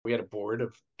We had a board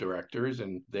of directors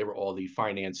and they were all the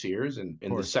financiers. And Of in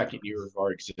the course. second year of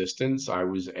our existence, I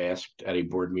was asked at a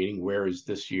board meeting, where is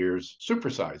this year's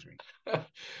Supersize Me?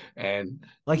 And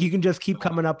Like you can just keep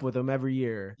coming up with them every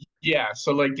year. yeah,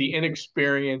 so like the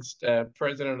inexperienced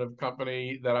president of the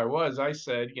company that I was, I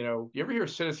said, you ever hear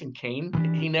of Citizen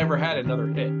Kane? He never had another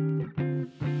hit.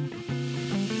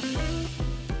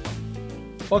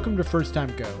 Welcome to First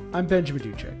Time Go. I'm Benjamin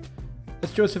Duchek.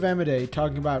 That's Joseph Amodei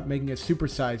talking about making a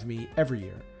Supersize Me every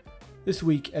year. This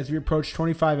week, as we approach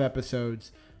 25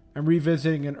 episodes, I'm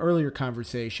revisiting an earlier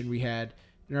conversation we had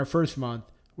in our first month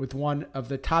with one of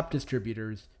the top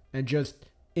distributors and just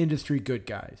industry good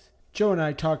guys. Joe and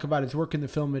I talk about his work in the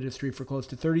film industry for close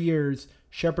to 30 years,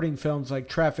 shepherding films like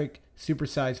Traffic,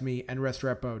 Supersize Me, and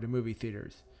Restrepo to movie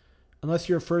theaters. Unless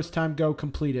you're a first-time Go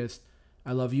completist,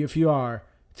 I love you if you are.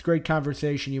 It's a great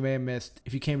conversation you may have missed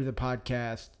if you came to the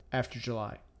podcast after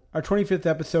July. Our 25th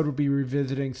episode will be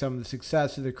revisiting some of the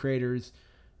success of the creators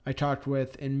I talked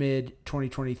with in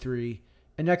mid-2023,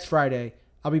 and next Friday,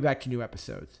 I'll be back to new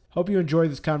episodes. Hope you enjoy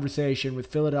this conversation with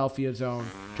Philadelphia's own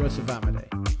Joseph Amodei.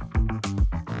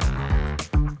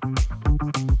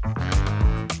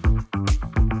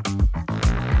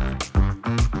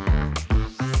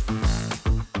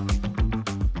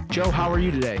 Joe, how are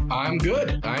you today? I'm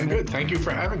good. Thank you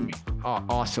for having me. Oh,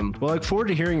 awesome. Well, I look forward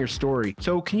to hearing your story.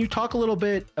 So can you talk a little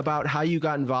bit about how you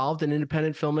got involved in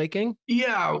independent filmmaking?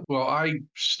 Yeah, well, I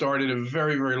started a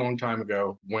very, very long time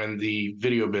ago when the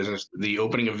video business, the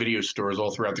opening of video stores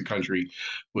all throughout the country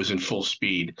was in full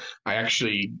speed. I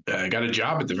actually got a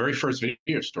job at the very first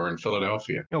video store in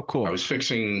Philadelphia. Oh, cool. I was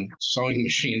fixing sewing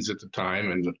machines at the time,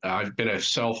 and I've been a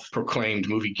self-proclaimed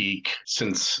movie geek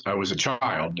since I was a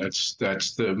child.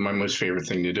 That's my most favorite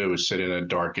thing to do is sit in a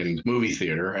darkened movie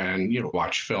theater and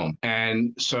watch film.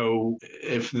 And so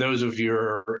if those of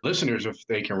your listeners, if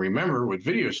they can remember what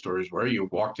video stores were, you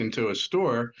walked into a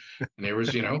store and there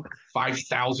was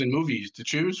 5,000 movies to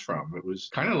choose from. It was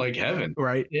kind of like heaven.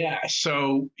 Right. Yeah.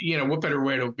 So what better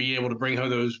way to be able to bring home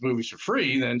those movies for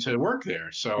free than to work there?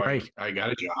 So Right. I got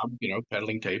a job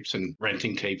peddling tapes and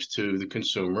renting tapes to the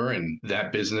consumer, and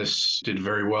that business did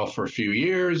very well for a few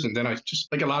years. And then I, just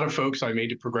like a lot of folks, I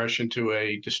made the progression to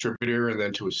a distributor and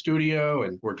then to a studio,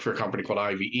 and worked for a company called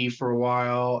IVE for a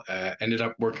while. Ended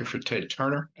up working for Ted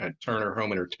Turner at Turner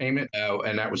Home Entertainment,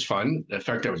 and that was fun. In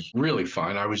fact, that was really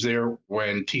fun. I was there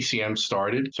when TCM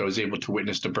started, so I was able to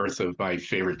witness the birth of my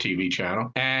favorite TV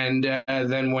channel. And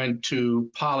then went to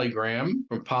Polygram.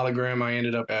 From Polygram, I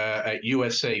ended up at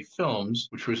USA Films,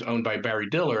 which was owned by Barry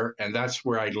Diller, and that's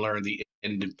where I learned the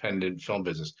independent film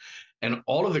business. And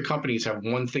all of the companies have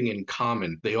one thing in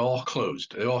common. They all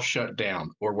closed. They all shut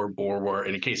down or were,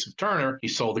 in the case of Turner, he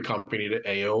sold the company to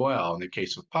AOL. In the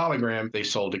case of Polygram, they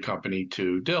sold the company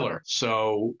to Diller.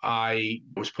 So I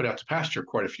was put out to pasture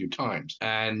quite a few times,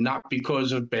 and not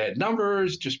because of bad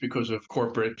numbers, just because of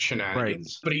corporate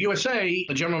shenanigans. Right. But at USA,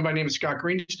 a gentleman by the name of Scott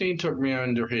Greenstein took me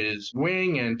under his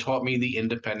wing and taught me the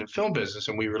independent film business.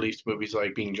 And we released movies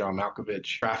like Being John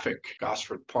Malkovich, Traffic,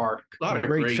 Gosford Park, a lot of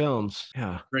great films.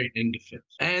 Yeah. Great indie films.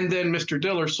 And then Mr.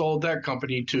 Diller sold that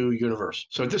company to Universal.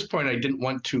 So at this point, I didn't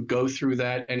want to go through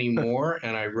that anymore.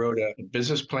 And I wrote a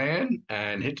business plan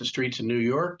and hit the streets in New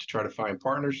York to try to find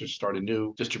partners to start a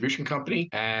new distribution company.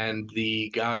 And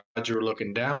the gods were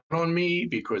looking down on me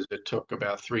because it took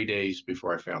about 3 days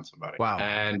before I found somebody. Wow.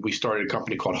 And we started a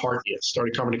company called Heart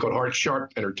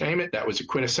Sharp Entertainment. That was a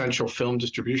quintessential film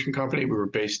distribution company. We were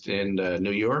based in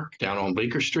New York, down on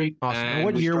Bleecker Street. Awesome. And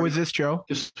what year was this, Joe?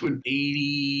 This would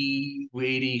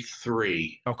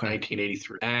 83. Okay.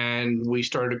 1983. And we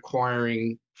started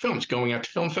acquiring films, going out to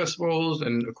film festivals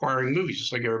and acquiring movies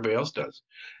just like everybody else does.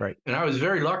 Right. And I was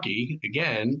very lucky,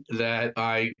 again, that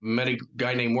I met a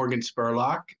guy named Morgan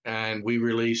Spurlock, and we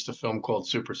released a film called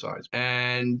Supersize.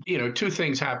 And, two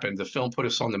things happened. The film put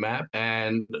us on the map,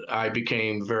 and I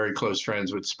became very close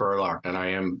friends with Spurlock, and I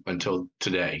am until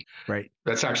today. Right.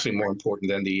 That's actually more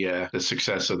important than the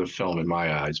success of the film in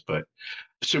my eyes. But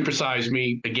Supersize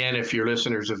Me, again, if your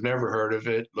listeners have never heard of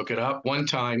it, look it up. One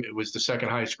time, it was the second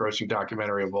highest grossing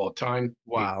documentary of all time.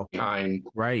 Wow. Behind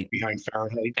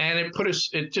Fahrenheit. And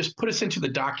it just put us into the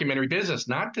documentary business.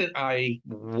 Not that I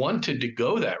wanted to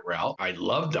go that route. I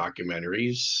love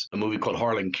documentaries. A movie called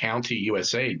Harlan County,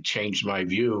 USA changed my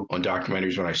view on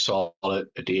documentaries when I saw it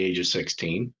at the age of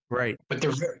 16. Right. But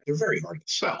they're very hard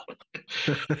to sell.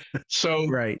 So,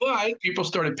 right. But people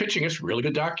started pitching us really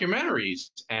good documentaries,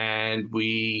 and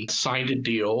we signed a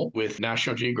deal with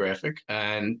National Geographic,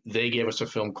 and they gave us a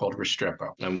film called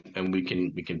Restrepo, and we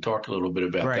can talk a little bit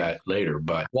about that later.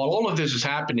 But while all of this is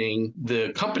happening,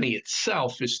 the company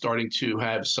itself is starting to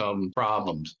have some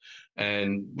problems.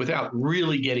 And without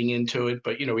really getting into it,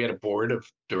 but we had a board of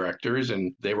directors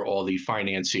and they were all the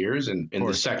financiers. And in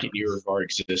the second year of our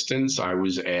existence, I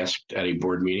was asked at a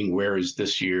board meeting, where is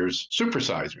this year's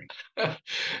Supersize Me?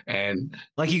 And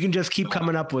like you can just keep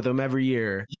coming up with them every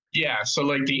year. yeah. So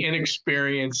like the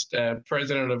inexperienced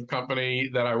president of company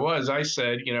that I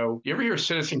said, you ever hear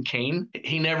Citizen Kane?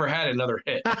 He never had another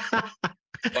hit.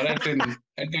 Well, that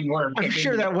didn't work. I'm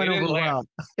sure that went over well.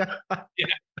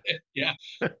 Yeah.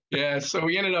 Yeah. So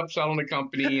we ended up selling the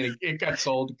company, and it got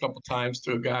sold a couple of times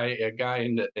to a guy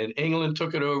in England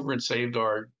took it over and saved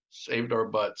our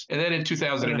butts. And then in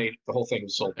 2008, the whole thing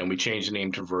was sold, and we changed the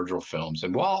name to Virgil Films.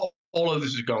 And while all of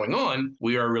this is going on,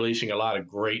 we are releasing a lot of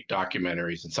great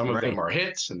documentaries, and some of them are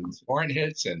hits and aren't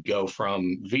hits, and go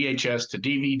from VHS to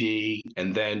DVD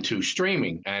and then to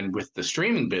streaming. And with the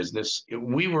streaming business,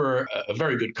 we were a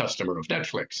very good customer of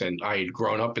Netflix. And I had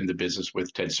grown up in the business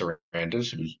with Ted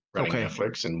Sarandis, who's running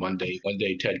Netflix. And one day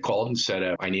Ted called and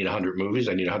said, I need 100 movies.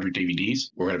 I need 100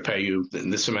 DVDs. We're going to pay you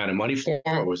this amount of money for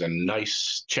them. It was a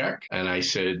nice check. And I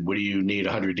said, what do you need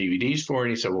 100 DVDs for? And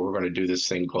he said, well, we're going to do this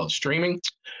thing called streaming.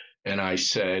 And I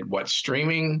said, what's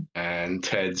streaming? And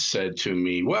Ted said to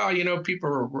me, well, people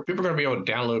are going to be able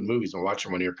to download movies and watch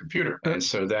them on your computer. And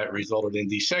so that resulted in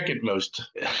the second most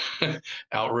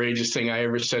outrageous thing I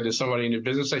ever said to somebody in the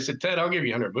business. I said, Ted, I'll give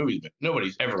you 100 movies, but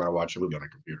nobody's ever going to watch a movie on a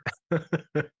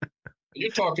computer.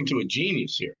 You're talking to a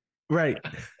genius here. Right.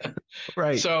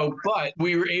 So, but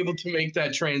we were able to make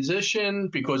that transition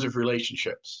because of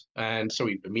relationships. And so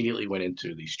we immediately went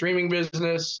into the streaming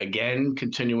business, again,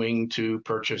 continuing to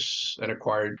purchase and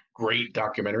acquire great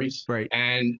documentaries. Right.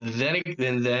 And then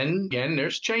again,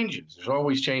 there's changes. There's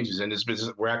always changes in this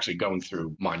business. We're actually going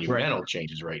through monumental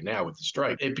changes right now with the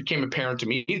strike. It became apparent to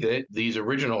me that these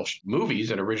original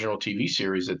movies and original TV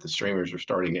series that the streamers are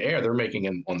starting to air, they're making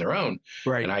them on their own.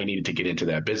 Right. And I needed to get into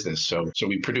that business. So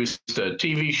we produced a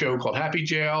TV show called Happy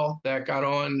Jail that got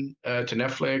on to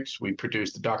Netflix. We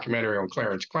produced a documentary on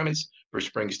Clarence Clements, Bruce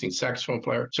Springsteen saxophone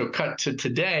player. So cut to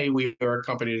today, we are a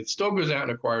company that still goes out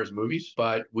and acquires movies,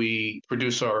 but we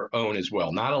produce our own as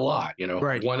well. Not a lot,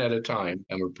 one at a time.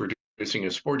 And we're producing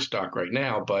a sports doc right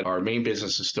now, but our main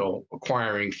business is still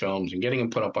acquiring films and getting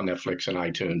them put up on Netflix and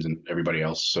iTunes and everybody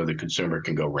else so the consumer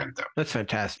can go rent them. That's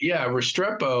fantastic. Yeah,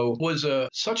 Restrepo was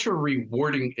such a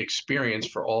rewarding experience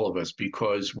for all of us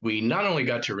because we not only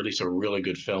got to release a really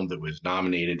good film that was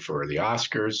nominated for the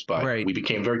Oscars, but we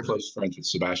became very close friends with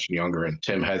Sebastian Junger and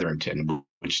Tim Hetherington,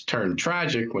 which turned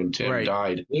tragic when Tim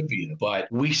died in Libya. But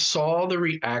we saw the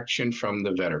reaction from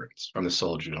the veterans, from the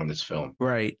soldiers on this film.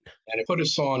 Right. And it put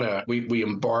us on we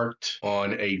embarked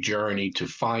on a journey to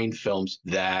find films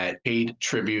that paid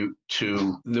tribute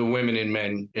to the women and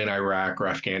men in Iraq or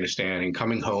Afghanistan and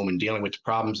coming home and dealing with the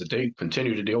problems that they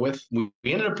continue to deal with. We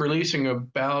ended up releasing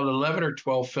about 11 or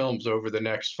 12 films over the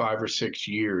next 5 or 6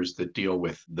 years that deal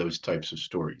with those types of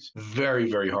stories.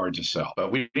 Very, very hard to sell,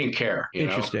 but we didn't care.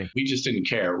 Interesting. We just didn't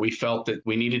care. We felt that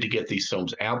we needed to get these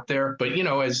films out there. But,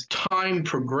 as time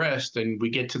progressed and we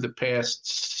get to the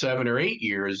past 7 or 8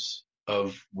 years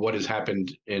of what has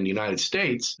happened in the United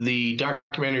States, the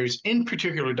documentaries, in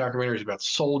particular documentaries about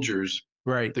soldiers,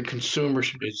 the consumer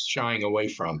is shying away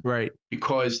from. Right.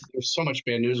 Because there's so much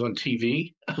bad news on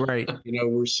TV. Right.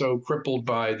 We're so crippled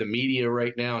by the media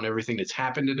right now and everything that's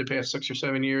happened in the past 6 or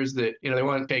 7 years that, they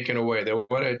want it taken away. They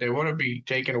want to be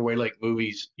taken away like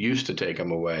movies used to take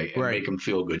them away and make them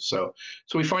feel good. So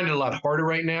we find it a lot harder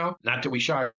right now. Not that we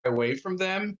shy away from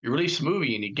them. You release a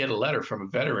movie and you get a letter from a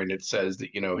veteran that says that,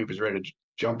 he was ready to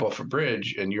jump off a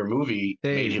bridge and your movie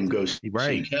made him go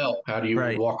seek help. How do you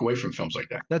walk away from films like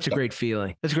that? That's a great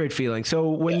feeling. That's a great feeling. So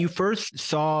when you first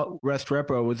saw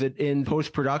Restrepo, was it in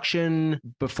post-production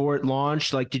before it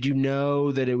launched? Like, did you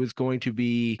know that it was going to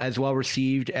be as well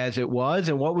received as it was?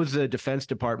 And what was the Defense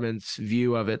Department's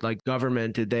view of it? Like,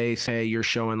 government, did they say you're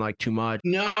showing like too much?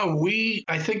 No,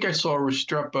 I think I saw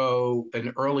Restrepo,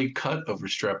 an early cut of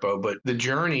Restrepo, but the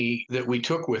journey that we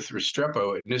took with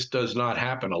Restrepo, and this does not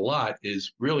happen a lot, is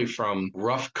really from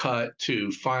rough cut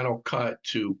to final cut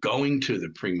to going to the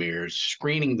premieres,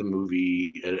 screening the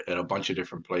movie at a bunch of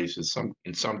different places,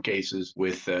 in some cases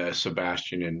with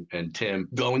Sebastian and Tim,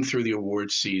 going through the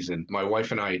awards season. My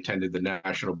wife and I attended the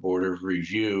National Board of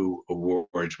Review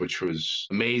Awards, which was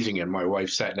amazing. And my wife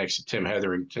sat next to Tim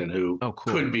Hetherington, who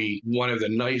could be one of the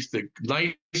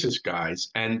nicest guys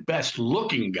and best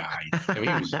looking guy. I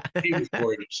mean, he was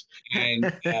gorgeous.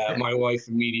 And my wife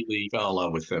immediately fell in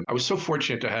love with him. I was so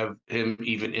fortunate to have him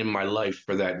even in my life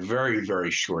for that very,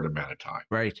 very short amount of time.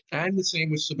 Right. And the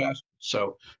same with Sebastian.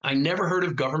 So I never heard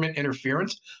of government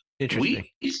interference. Interesting.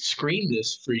 We screened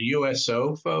this for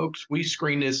USO folks. We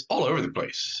screened this all over the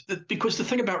place because the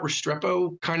thing about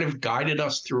Restrepo kind of guided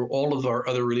us through all of our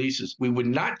other releases. We would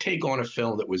not take on a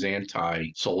film that was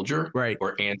anti-soldier Right.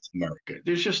 or anti-America.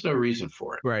 There's just no reason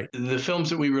for it. Right. The films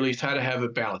that we released had to have a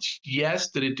balance.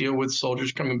 Yes, did it deal with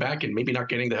soldiers coming back and maybe not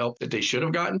getting the help that they should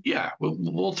have gotten? Yeah,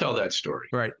 we'll tell that story.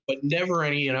 Right. But never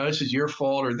any, this is your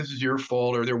fault or this is your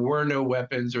fault or there were no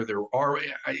weapons or there are.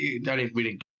 We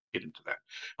didn't get into that.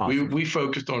 Awesome. We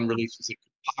focused on releases that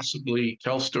could possibly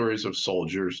tell stories of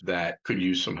soldiers that could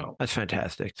use some help. That's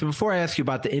fantastic. So before I ask you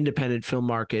about the independent film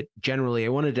market generally, I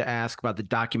wanted to ask about the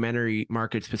documentary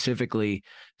market specifically.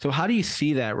 So how do you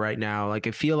see that right now? Like,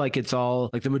 I feel like it's all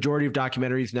like the majority of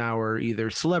documentaries now are either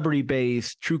celebrity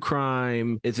based, true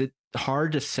crime. Is it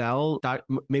hard to sell,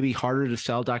 maybe harder to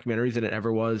sell documentaries than it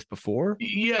ever was before?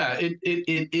 Yeah, it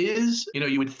is.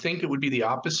 You would think it would be the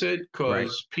opposite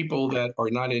because people that are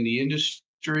not in the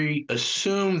industry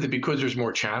assume that because there's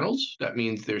more channels, that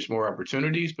means there's more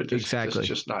opportunities, but that's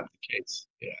just not the case.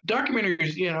 Yeah.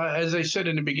 Documentaries, as I said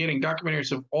in the beginning, documentaries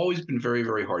have always been very,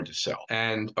 very hard to sell.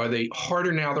 And are they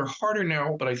harder now? They're harder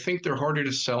now, but I think they're harder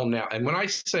to sell now. And when I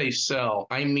say sell,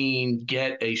 I mean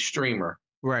get a streamer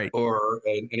or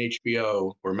an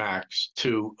HBO or Max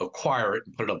to acquire it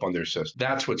and put it up on their system.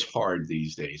 That's what's hard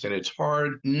these days. And it's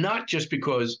hard not just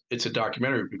because it's a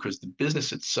documentary, because the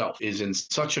business itself is in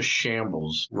such a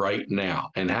shambles right now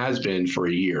and has been for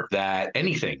a year that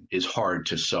anything is hard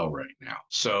to sell right now.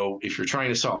 So if you're trying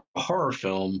to sell a horror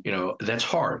film, that's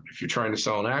hard. If you're trying to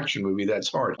sell an action movie, that's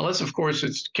hard. Unless, of course,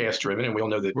 it's cast driven. And we all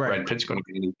know that Brad Pitt's going to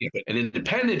be in it. But an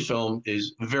independent film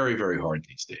is very, very hard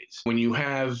these days. When you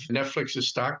have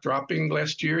Netflix's stock dropping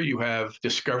last year, you have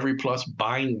Discovery Plus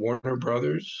buying Warner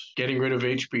Brothers, getting rid of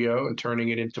HBO and turning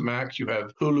it into Max. You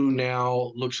have Hulu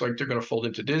now, looks like they're going to fold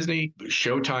into Disney.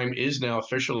 Showtime is now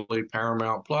officially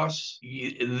Paramount Plus.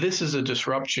 This is a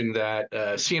disruption that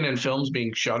CNN Films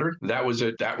being shuttered, that was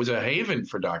a haven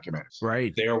for documentaries.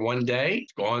 Right. There one day,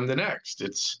 it's gone the next.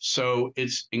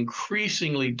 It's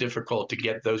increasingly difficult to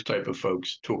get those type of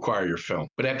folks to acquire your film.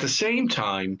 But at the same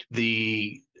time,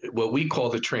 what we call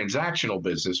the transactional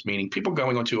business, meaning people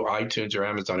going onto iTunes or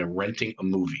Amazon and renting a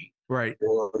movie. Right.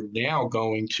 Or now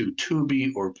going to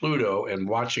Tubi or Pluto and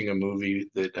watching a movie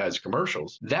that has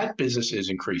commercials. That business is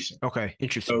increasing. Okay,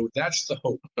 interesting. So that's the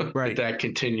hope that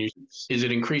continues. Is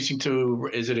it increasing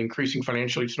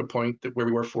financially to the point that where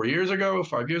we were 4 years ago,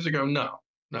 5 years ago? No.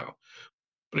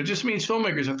 But it just means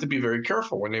filmmakers have to be very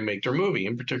careful when they make their movie,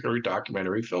 in particular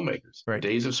documentary filmmakers. Right.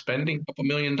 Days of spending $2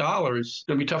 million, it's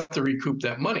going to be tough to recoup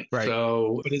that money. Right.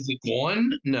 So, but is it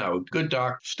gone? No. Good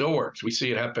doc still works. We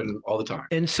see it happen all the time.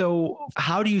 And so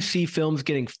how do you see films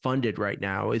getting funded right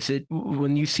now? Is it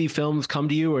when you see films come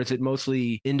to you, or is it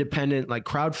mostly independent, like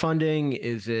crowdfunding?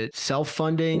 Is it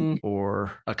self-funding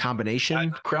or a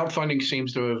combination? Crowdfunding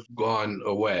seems to have gone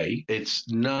away. It's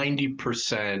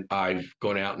 90% I've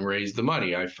gone out and raised the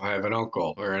money. I have an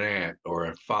uncle or an aunt or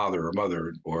a father or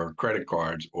mother or credit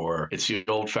cards, or it's the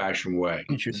old-fashioned way.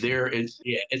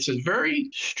 It's a very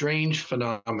strange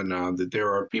phenomenon that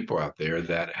there are people out there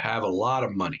that have a lot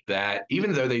of money that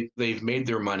even though they've made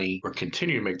their money or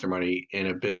continue to make their money in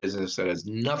a business that has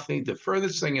nothing, the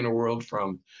furthest thing in the world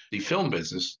from the film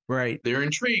business, they're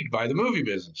intrigued by the movie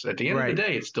business. At the end of the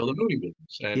day, it's still the movie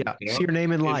business. And, see your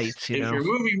name in lights.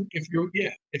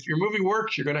 If your movie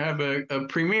works, you're going to have a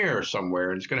premiere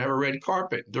somewhere. And it's going to have a red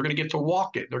carpet. They're going to get to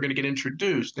walk it. They're going to get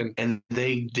introduced, and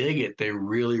they dig it. They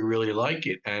really, really like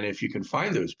it. And if you can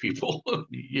find those people,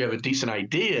 you have a decent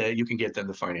idea, you can get them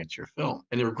to finance your film.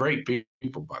 And they're great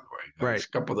people, by the way. There's a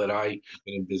couple that I've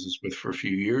been in business with for a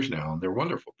few years now, and they're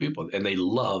wonderful people, and they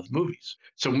love movies.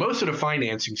 So most of the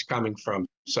financing is coming from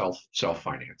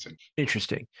self-financing.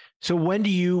 Interesting. So when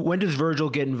does Virgil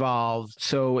get involved?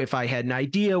 So if I had an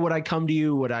idea, would I come to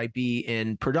you? Would I be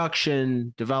in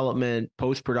production, development,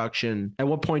 post-production? At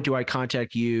what point do I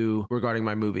contact you regarding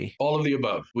my movie? All of the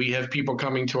above. We have people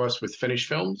coming to us with finished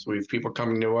films. We have people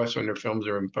coming to us when their films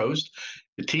are in post.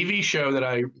 The TV show that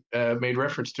I made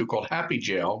reference to called Happy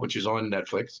Jail, which is on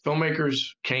Netflix, filmmakers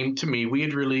came to me. We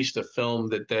had released a film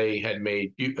that they had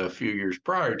made a few years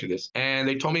prior to this, and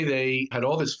they told me they had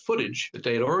all this footage that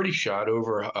they had already shot,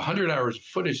 over 100 hours of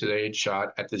footage that they had shot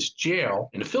at this jail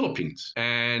in the Philippines,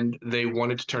 and they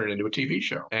wanted to turn it into a TV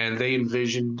show. And they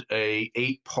envisioned a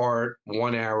 8-part,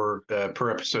 1 hour per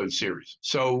episode series.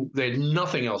 So they had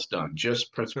nothing else done,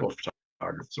 just principal photography.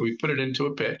 So we put it into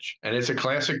a pitch, and it's a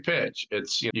classic pitch.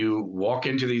 It's you walk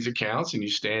into these accounts and you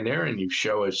stand there and you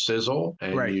show a sizzle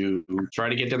and you try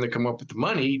to get them to come up with the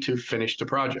money to finish the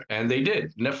project. And they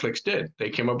did. Netflix did. They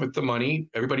came up with the money.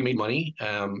 Everybody made money.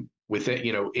 with it,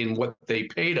 in what they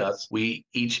paid us, we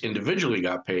each individually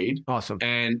got paid. Awesome.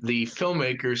 And the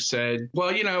filmmaker said,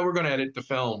 well, we're going to edit the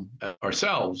film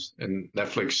ourselves. And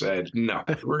Netflix said, no,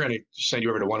 we're going to send you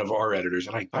over to one of our editors.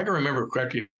 And I can remember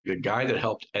correctly, the guy that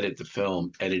helped edit the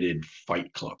film edited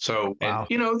Fight Club. So, wow.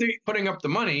 And, they're putting up the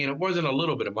money, and it wasn't a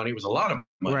little bit of money, it was a lot of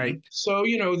money. Right. So,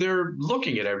 they're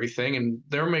looking at everything and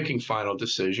they're making final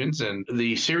decisions. And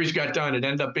the series got done. It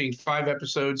ended up being 5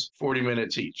 episodes, 40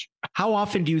 minutes each. How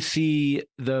often do you see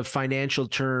the financial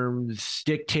terms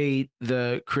dictate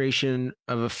the creation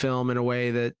of a film in a way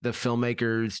that the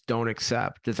filmmakers don't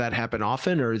accept? Does that happen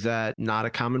often, or is that not a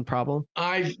common problem?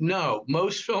 No.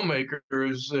 Most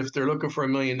filmmakers, if they're looking for $1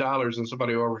 million and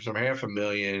somebody offers them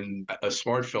 $500,000, a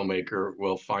smart filmmaker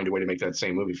will find a way to make that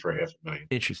same movie for $500,000.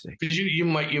 Interesting. Because you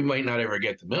might not ever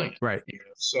get the $1 million. Right.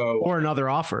 Or another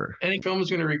offer. Any film is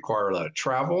going to require a lot of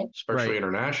travel, especially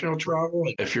international travel.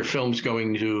 If your film's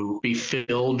going to be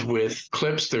filled with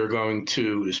clips, they're going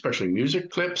to, especially music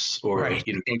clips, or going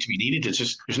to be needed. It's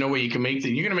just, there's no way you can make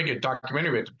you're going to make a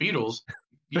documentary about the Beatles.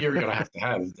 You're going to have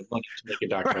the money to make a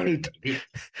documentary about the Beatles.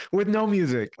 With no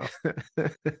music.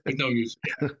 With no music.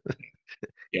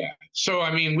 Yeah. So,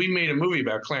 we made a movie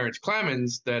about Clarence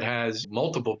Clemens that has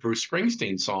multiple Bruce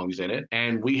Springsteen songs in it,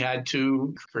 and we had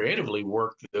to creatively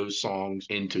work those songs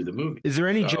into the movie. Is there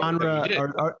any genre?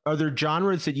 Are there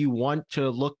genres that you want to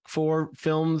look for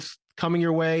films coming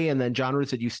your way, and then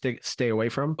genres that you stay away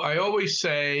from? I always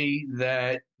say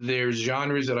that there's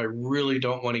genres that I really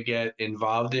don't want to get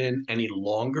involved in any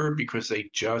longer because they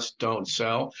just don't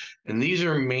sell. And these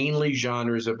are mainly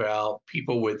genres about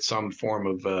people with some form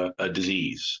of a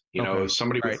disease.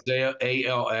 Somebody with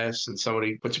ALS, and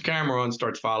somebody puts a camera on and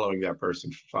starts following that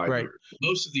person for 5 years.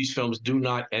 Most of these films do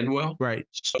not end well. Right.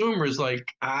 Consumers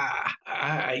like, no,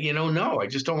 I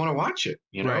just don't want to watch it.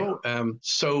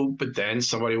 But then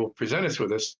somebody will present us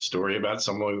with a story about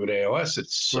someone with ALS.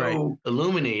 It's so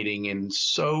illuminating and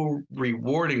so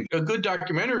rewarding. A good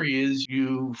documentary is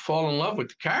you fall in love with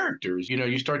the characters.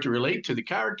 You start to relate to the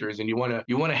characters, and you want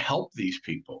to help these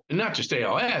people, and not just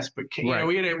ALS, but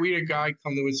we had a guy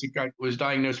come to us. He was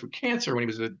diagnosed with cancer when he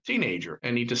was a teenager,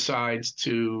 and he decides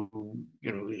to,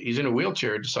 he's in a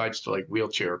wheelchair, decides to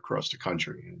wheelchair across the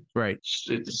country. And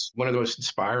it's one of those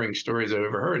inspiring stories I've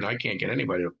ever heard, and I can't get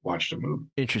anybody to watch the movie.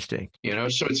 Interesting.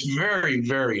 So it's very,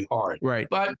 very hard. Right.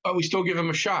 But we still give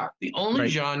them a shot. The only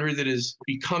genre that is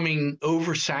becoming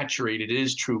oversaturated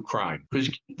is true crime. Because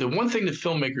the one thing that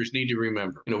filmmakers need to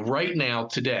remember, right now,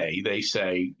 today, they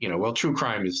say, true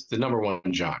crime is the number one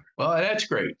genre. Well, that's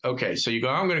great. Okay, so you go,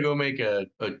 I'm going to go make a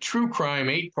true crime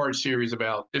 8-part series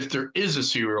about if there is a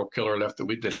serial killer left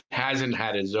that hasn't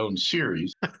had his own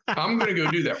series. I'm going to go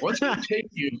do that. What's going to take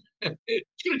you?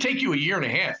 It's going to take you a year and a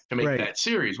half to make that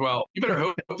series. Well, you better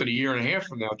hope that a year and a half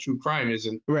from now, true crime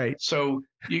isn't. Right. So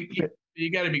you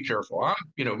got to be careful.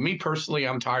 Me personally,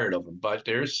 I'm tired of them, but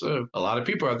there's a lot of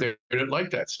people out there that like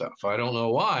that stuff. I don't know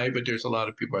why, but there's a lot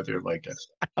of people out there that like that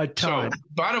stuff. A ton. So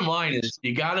bottom line is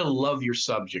you got to love your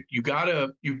subject. You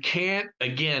can't,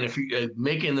 again, if you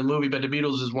making the movie about the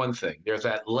Beatles is one thing. There's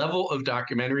that level of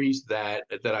documentaries that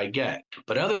I get.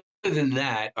 But other than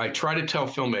that, I try to tell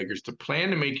filmmakers to plan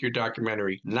to make your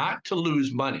documentary not to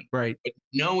lose money, but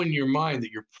know in your mind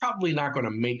that you're probably not going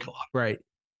to make a lot. Right.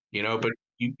 But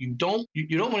you don't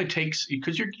want to take,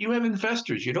 because you have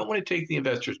investors. You don't want to take the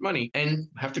investors' money and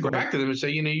have to go back to them and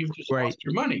say, you've just lost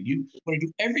your money. You want to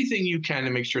do everything you can to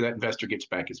make sure that investor gets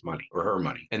back his money or her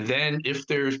money. And then if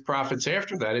there's profits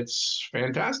after that, it's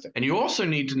fantastic. And you also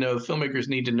need to know, filmmakers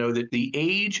need to know that the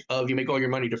age of you make all your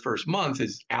money the first month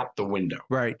is out the window.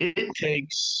 Right. It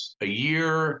takes a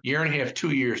year and a half, 2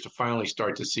 years to finally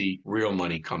start to see real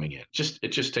money coming in. It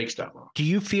just takes that long. Do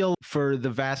you feel for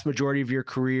the vast majority of your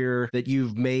career that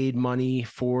you've made money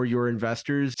for your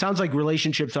investors? Sounds like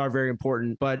relationships are very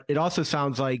important, but it also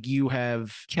sounds like you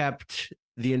have kept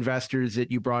the investors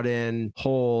that you brought in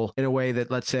whole in a way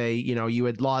that, let's say, you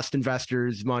had lost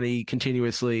investors' money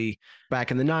continuously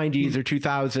back in the 90s or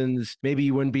 2000s. Maybe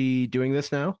you wouldn't be doing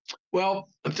this now? Well,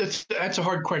 that's a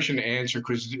hard question to answer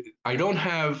because I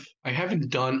haven't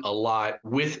done a lot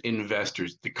with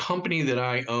investors. The company that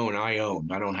I own. I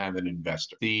don't have an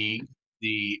investor.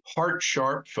 The Heart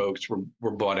Sharp folks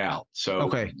were bought out, so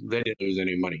they didn't lose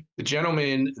any money. The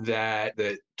gentleman that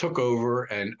took over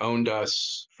and owned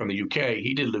us from the UK,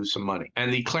 he did lose some money.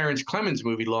 And the Clarence Clemens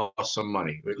movie lost some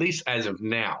money, at least as of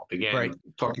now. Again,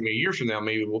 talk to me a year from now,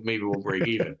 maybe we'll break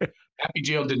even. Happy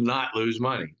Jail did not lose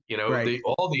money.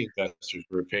 All the investors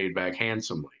were paid back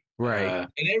handsomely. Right.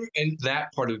 And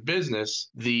that part of the business,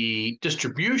 the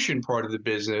distribution part of the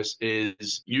business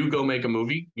is you go make a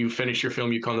movie, you finish your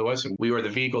film, you come to us, and we are the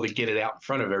vehicle to get it out in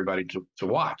front of everybody to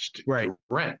watch, Right. to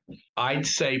rent. I'd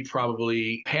say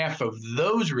probably half of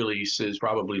those releases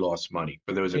probably lost money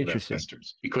for those Interesting.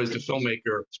 investors because the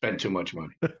filmmaker spent too much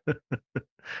money.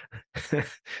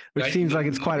 Which seems like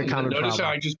it's quite a common Notice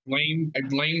problem. how I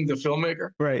blame the filmmaker.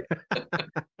 Right.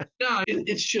 No,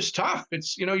 it's just tough.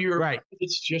 It's Right.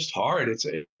 it's just hard. It's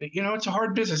a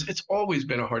hard business. It's always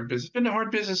been a hard business. It's been a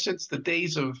hard business since the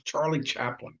days of Charlie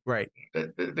Chaplin. Right.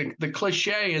 The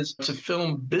cliche is it's a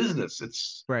film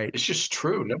business. Right. It's just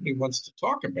true. Nobody wants to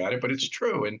talk about it, but it's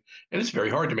true, and it's very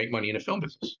hard to make money in a film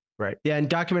business. Right. Yeah, and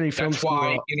documentary film That's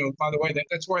why, by the way,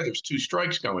 that's why there's 2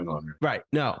 strikes going on. Right.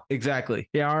 No, exactly.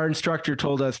 Yeah, our instructor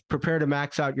told us prepare to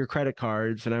max out your credit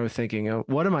cards, and I was thinking, oh,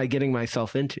 what am I getting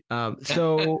myself into?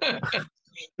 So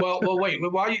Well, wait.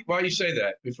 Why you say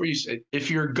that? Before you say, if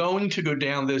you're going to go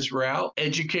down this route,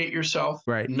 educate yourself,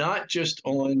 right, not just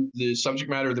on the subject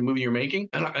matter of the movie you're making,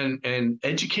 and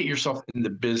educate yourself in the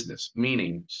business.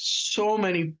 Meaning, so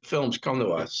many films come to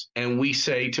us, and we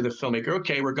say to the filmmaker,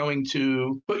 "Okay, we're going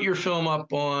to put your film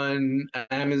up on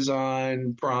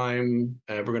Amazon Prime.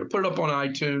 We're going to put it up on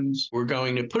iTunes. We're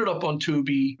going to put it up on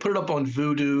Tubi. Put it up on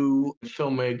Vudu." The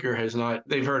filmmaker has not.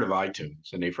 They've heard of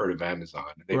iTunes and they've heard of Amazon.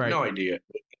 They have no idea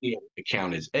the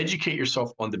account is. Educate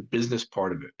yourself on the business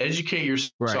part of it. Educate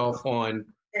yourself on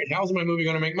how's my movie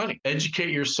going to make money.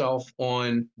 Educate yourself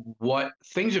on what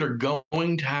things that are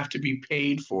going to have to be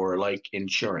paid for, like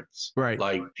insurance,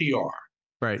 like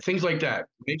PR, things like that.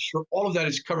 Make sure all of that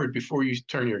is covered before you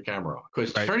turn your camera on,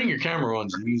 because turning your camera on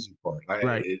is the easy part.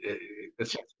 That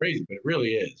sounds crazy, but it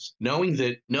really is. Knowing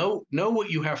that, know what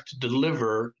you have to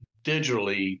deliver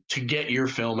digitally to get your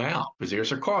film out, because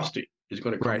there's a cost is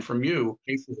going to come from you.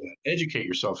 Pay for that. Educate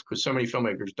yourself, because so many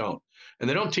filmmakers don't, and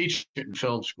they don't teach it in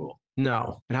film school.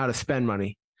 No, and how to spend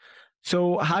money.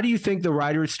 So how do you think the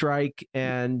writer's strike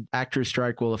and actor's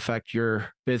strike will affect your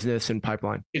business and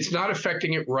pipeline? It's not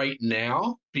affecting it right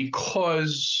now,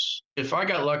 because if I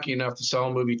got lucky enough to sell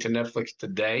a movie to Netflix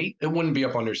today, it wouldn't be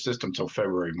up on their system till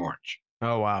February, March.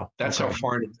 Oh, wow. That's how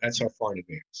far in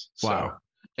advance. Wow. So,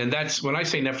 and that's when I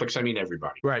say Netflix, I mean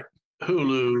everybody. Right.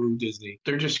 Hulu, Disney,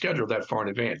 they're just scheduled that far in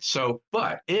advance. So,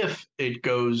 but if it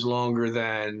goes longer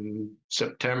than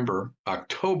September,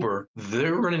 October,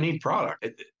 they're going to need product.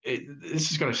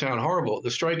 This is going to sound horrible. The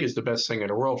strike is the best thing in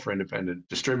the world for independent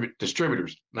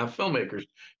distributors, not filmmakers,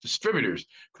 distributors,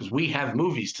 because we have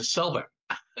movies to sell them.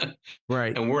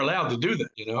 Right. And we're allowed to do that,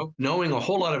 knowing a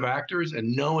whole lot of actors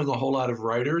and knowing a whole lot of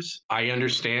writers. I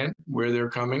understand where they're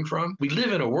coming from. We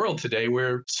live in a world today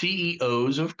where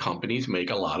CEOs of companies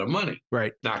make a lot of money.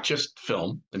 Right. Not just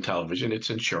film and television, it's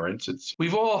insurance.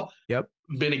 We've all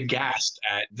been aghast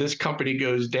at this company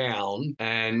goes down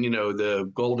and,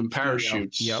 the golden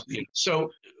parachutes. So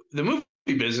the movie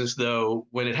business, though,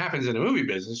 when it happens in the movie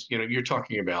business, you're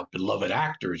talking about beloved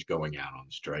actors going out on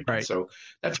strike. Right. So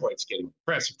that's why it's getting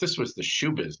press. If this was the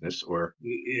shoe business, or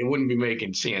it wouldn't be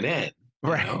making CNN.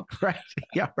 Right.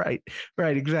 Yeah. Right.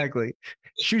 Exactly.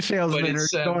 Shoe salesmen are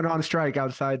going on strike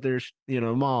outside their,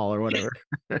 mall or whatever.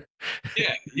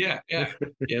 Yeah.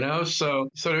 So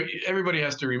everybody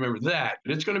has to remember that.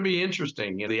 But it's going to be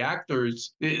interesting. The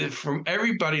actors, from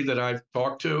everybody that I've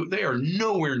talked to, they are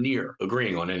nowhere near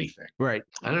agreeing on anything. Right.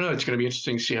 I don't know. It's going to be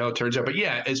interesting to see how it turns out. But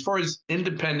yeah, as far as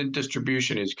independent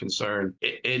distribution is concerned,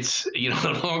 it's the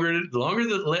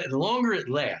longer it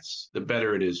lasts, the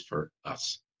better it is for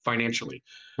us financially.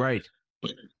 Right.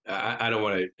 I don't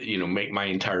want to, make my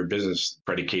entire business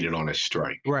predicated on a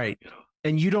strike. Right.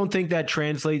 And you don't think that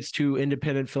translates to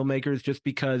independent filmmakers just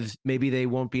because maybe they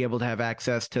won't be able to have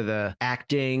access to the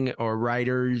acting or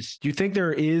writers? Do you think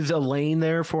there is a lane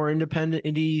there for independent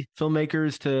indie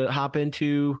filmmakers to hop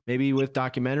into, maybe with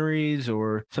documentaries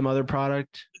or some other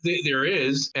product? There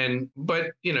is. But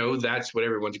that's what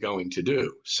everyone's going to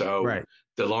do. So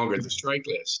the longer the strike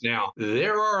lasts. Now,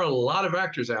 there are a lot of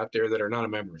actors out there that are not a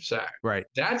member of SAG. Right.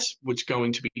 That's what's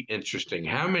going to be interesting.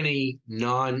 How many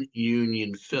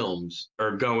non-union films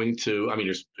are going to? I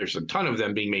mean, there's a ton of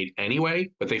them being made anyway,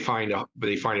 but they find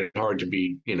it hard to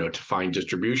be, to find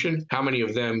distribution. How many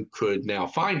of them could now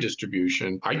find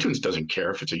distribution? iTunes doesn't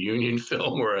care if it's a union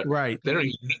film or they don't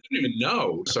even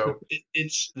know. So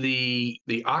it's the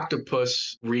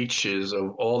octopus reaches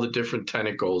of all the different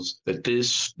tentacles that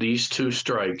these two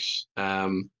strikes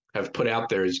have put out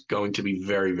there is going to be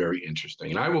very, very interesting.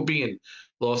 And I will be in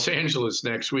Los Angeles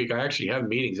next week. I actually have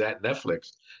meetings at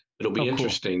Netflix It'll be Oh, cool.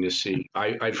 interesting to see.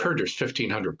 I've heard there's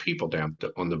 1,500 people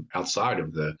on the outside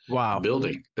of the Wow.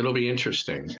 building. It'll be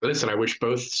interesting. Listen, I wish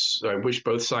both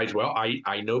sides well.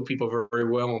 I know people very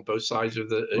well on both sides of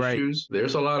the Right. issues.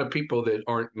 There's a lot of people that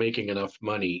aren't making enough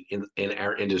money in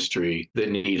our industry that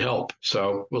need help.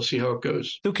 So we'll see how it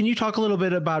goes. So can you talk a little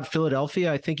bit about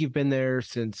Philadelphia? I think you've been there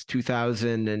since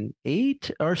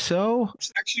 2008 or so.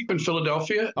 It's actually been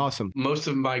Philadelphia. Awesome. Most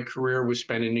of my career was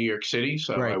spent in New York City,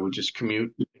 so I Right. would just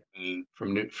commute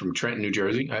from Trenton, New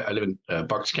Jersey. I live in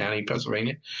Bucks County,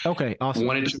 Pennsylvania. Okay. Awesome.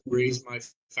 Wanted to raise my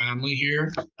family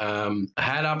here.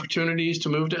 Had opportunities to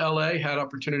move to LA, had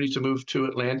opportunities to move to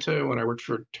Atlanta when I worked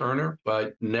for Turner,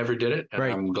 but never did it. And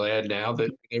Right. I'm glad now that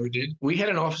we never did. We had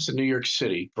an office in New York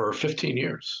City for 15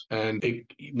 years. And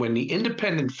when the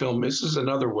independent film, this is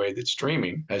another way that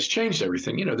streaming has changed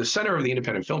everything. You know, the center of the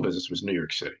independent film business was New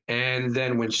York City. And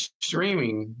then when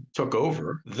streaming took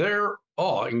over, they're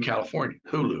all in California: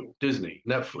 Hulu, Disney,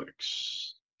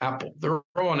 Netflix, Apple. They're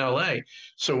all in LA.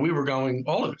 So we were going,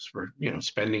 all of us were,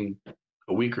 spending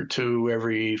a week or two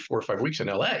every 4 or 5 weeks in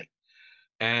LA.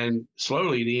 And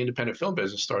slowly the independent film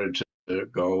business started to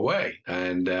go away.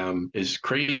 And as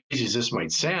crazy as this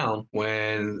might sound,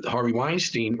 when Harvey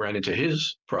Weinstein ran into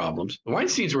his problems, the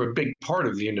Weinsteins were a big part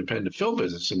of the independent film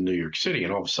business in New York City.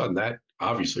 And all of a sudden that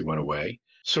obviously went away.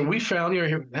 So we found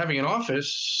having an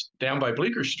office down by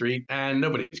Bleecker Street, and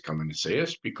nobody's coming to see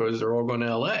us because they're all going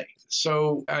to LA.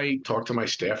 So I talked to my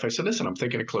staff. I said, listen, I'm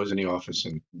thinking of closing the office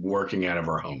and working out of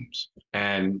our homes.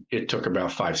 And it took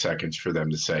about 5 seconds for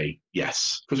them to say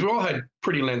yes, because we all had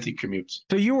pretty lengthy commutes.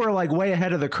 So you were like way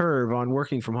ahead of the curve on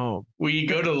working from home. We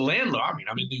go to the landlord. I mean,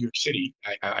 I'm in New York City.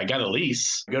 I got a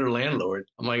lease. I go to the landlord.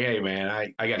 I'm like, hey, man,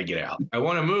 I got to get out. I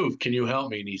want to move. Can you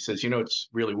help me? And he says, it's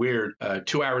really weird.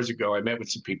 2 hours ago, I met with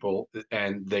some people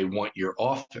and they want your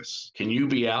office. Can you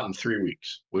be out in 3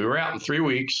 weeks? We were out in 3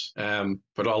 weeks,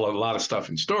 put a lot of stuff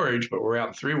in storage, but we're out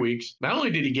in 3 weeks. Not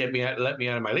only did he let me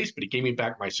out of my lease, but he gave me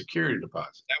back my security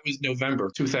deposit. That was November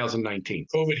 2019.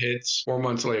 COVID hits 4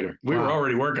 months later. We were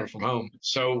already working from home.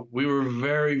 So we were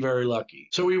very, very lucky.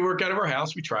 So we work out of our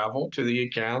house. We travel to the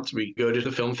accounts. We go to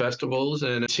the film festivals,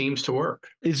 and it seems to work.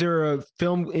 Is there a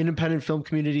independent film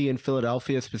community in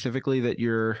Philadelphia specifically that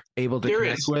you're able to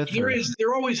connect with?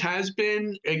 There always has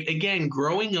been. Again,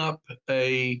 growing up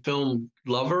a film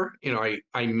lover,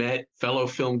 I met fellow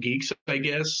film geeks, I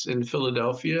guess, in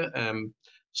Philadelphia.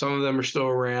 Some of them are still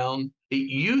around. It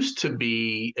used to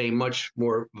be a much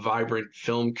more vibrant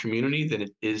film community than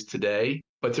it is today.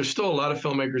 But there's still a lot of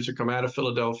filmmakers that come out of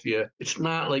Philadelphia. It's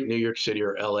not like New York City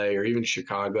or LA or even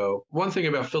Chicago. One thing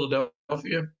about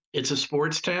Philadelphia, it's a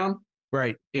sports town.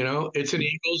 Right. It's an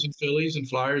Eagles and Phillies and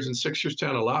Flyers and Sixers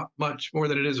town much more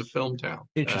than it is a film town.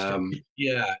 Interesting.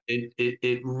 Yeah,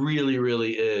 it really,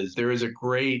 really is. There is a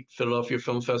great Philadelphia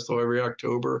Film Festival every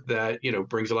October that,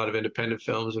 brings a lot of independent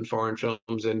films and foreign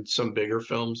films and some bigger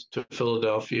films to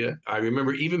Philadelphia. I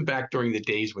remember even back during the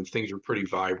days when things were pretty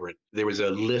vibrant, there was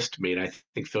a list made. I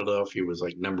think Philadelphia was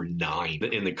like number 9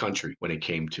 in the country when it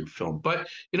came to film. But,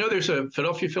 there's a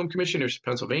Philadelphia Film Commission, there's a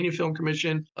Pennsylvania Film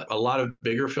Commission. A lot of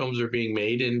bigger films are being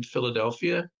made in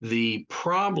Philadelphia. The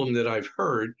problem that I've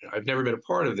heard, I've never been a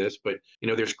part of this, but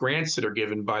there's grants that are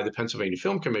given by the Pennsylvania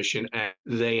Film Commission, and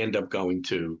they end up going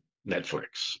to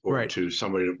Netflix or to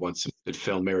somebody that wants to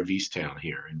film Mayor of Easttown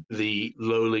here. And the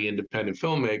lowly independent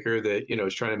filmmaker that,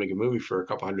 is trying to make a movie for a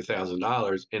couple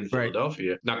 $100,000 in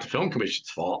Philadelphia, not the Film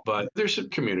Commission's fault, but there's some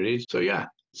communities. So yeah,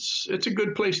 it's a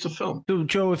good place to film. So,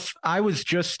 Joe, if I was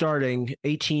just starting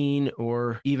 18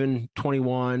 or even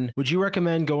 21, would you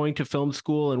recommend going to film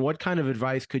school? And what kind of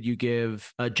advice could you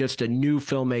give just a new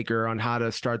filmmaker on how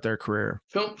to start their career?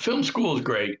 Film school is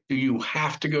great. Do you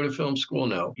have to go to film school?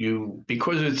 No.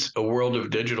 Because it's a world of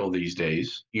digital these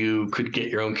days, you could get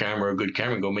your own camera, a good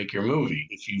camera, and go make your movie.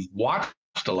 If you've watched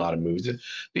a lot of movies.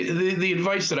 The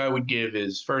advice that I would give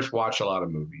is first watch a lot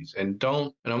of movies and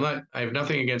I have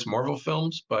nothing against Marvel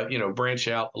films, but branch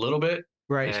out a little bit.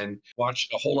 Right. And watch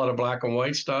a whole lot of black and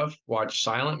white stuff, watch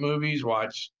silent movies,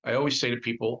 I always say to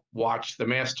people, watch the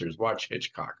masters, watch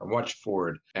Hitchcock, and watch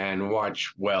Ford, and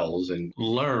watch Wells, and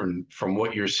learn from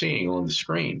what you're seeing on the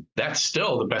screen. That's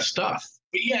still the best stuff.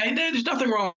 But yeah, there's nothing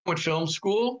wrong with film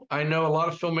school. I know a lot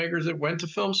of filmmakers that went to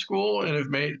film school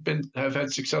and have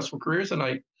had successful careers, and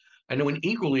I know an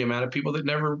equally amount of people that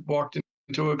never walked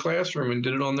into a classroom and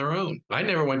did it on their own. I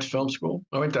never went to film school.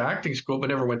 I went to acting school, but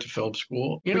never went to film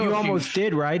school. But you almost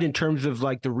did, right? In terms of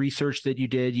like the research that you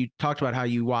did, you talked about how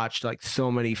you watched like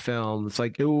so many films.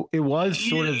 Like it was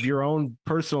sort of your own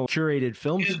personal curated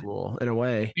film school in a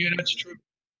way. Yeah, that's true.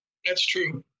 That's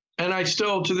true. And I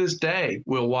still, to this day,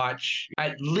 will watch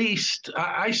at least,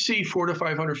 I see 400 to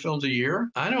 500 films a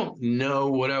year. I don't know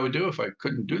what I would do if I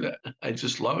couldn't do that. I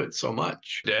just love it so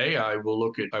much. Today, I will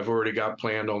look at, I've already got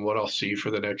planned on what I'll see for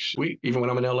the next week. Even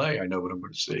when I'm in LA, I know what I'm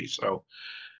going to see. So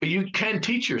but you can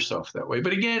teach yourself that way.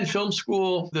 But again, film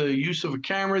school, the use of a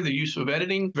camera, the use of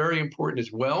editing, very important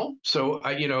as well. So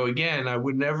again, I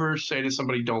would never say to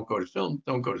somebody, don't go to film,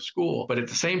 don't go to school. But at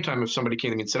the same time, if somebody came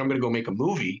to me and said, I'm going to go make a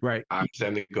movie, right, I would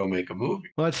then go make a movie.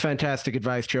 Well, that's fantastic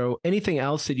advice, Joe. Anything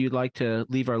else that you'd like to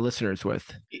leave our listeners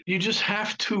with? You just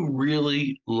have to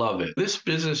really love it. This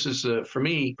business is, for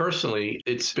me personally,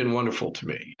 it's been wonderful to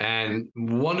me, and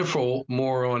wonderful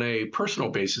more on a personal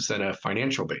basis than a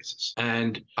financial basis.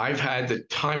 And I've had the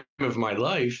time of my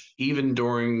life, even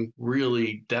during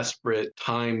really desperate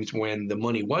times when the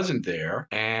money wasn't there,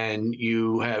 and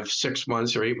you have 6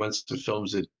 months or 8 months of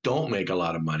films that don't make a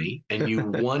lot of money, and you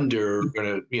wonder,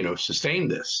 going to, sustain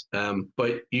this.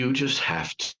 But you just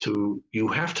have to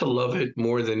love it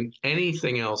more than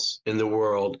anything else in the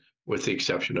world, with the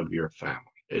exception of your family.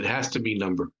 It has to be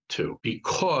number two,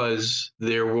 because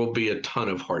there will be a ton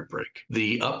of heartbreak.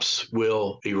 The ups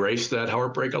will erase that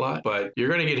heartbreak a lot, but you're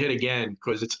going to get hit again,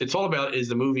 because it's all about, is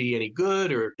the movie any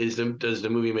good, or does the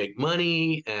movie make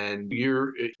money? And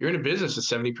you're in a business that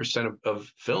 70% of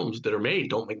films that are made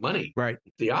don't make money. Right.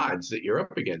 The odds that you're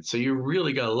up against. So you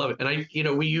really got to love it. And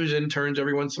we use interns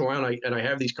every once in a while, and I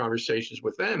have these conversations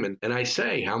with them, and I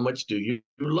say, how much do you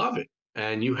love it?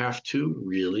 And you have to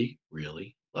really,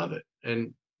 really love it.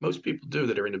 And most people do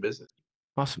that are in the business.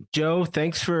 Awesome. Joe,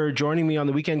 thanks for joining me on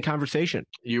the Weekend Conversation.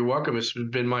 You're welcome. It's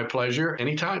been my pleasure.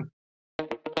 Anytime.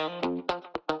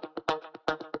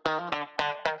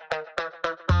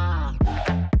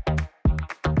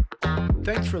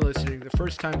 Thanks for listening to the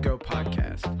First Time Go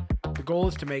podcast. The goal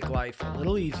is to make life a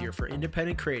little easier for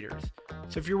independent creators.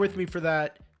 So if you're with me for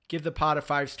that, give the pod a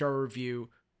 5-star review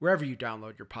wherever you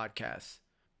download your podcasts.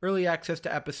 Early access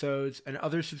to episodes and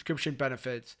other subscription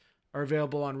benefits are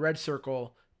available on Red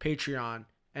Circle, Patreon,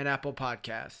 and Apple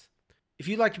Podcasts. If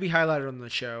you'd like to be highlighted on the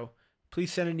show,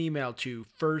 please send an email to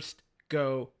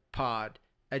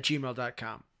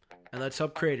firstgopod@gmail.com, and let's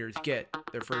help creators get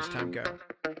their first time go.